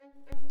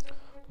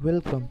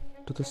Welcome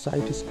to the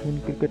Side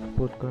Screen Cricket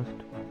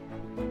Podcast.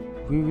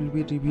 We will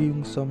be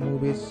reviewing some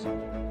movies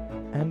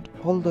and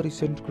all the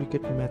recent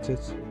cricket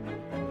matches.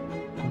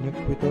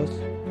 Connect with us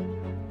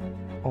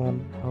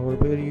on our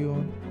very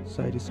own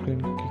Side Screen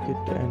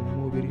Cricket and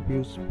Movie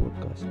Reviews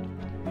podcast.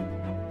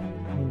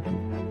 Thank you.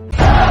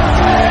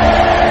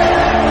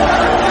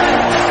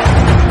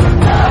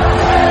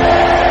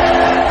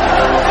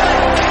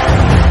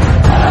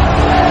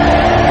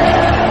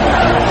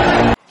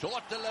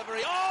 Short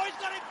delivery. Oh, he's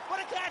got it. What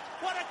a catch.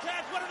 What a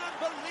catch. What an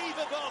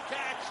unbelievable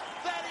catch.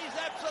 That is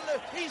absolute.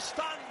 He's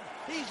stunned.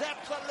 He's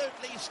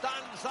absolutely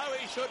stunned. So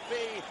he should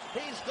be.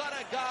 He's got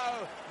to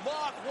go.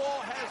 Mark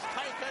Waugh has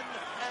taken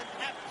an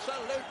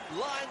absolute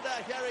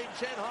blinder here in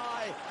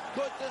Chennai.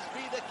 Could this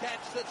be the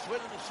catch that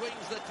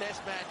swings the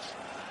test match?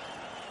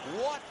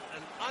 What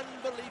an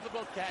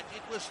unbelievable catch.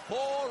 It was 4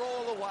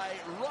 all the way,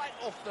 right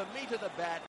off the meat of the bat.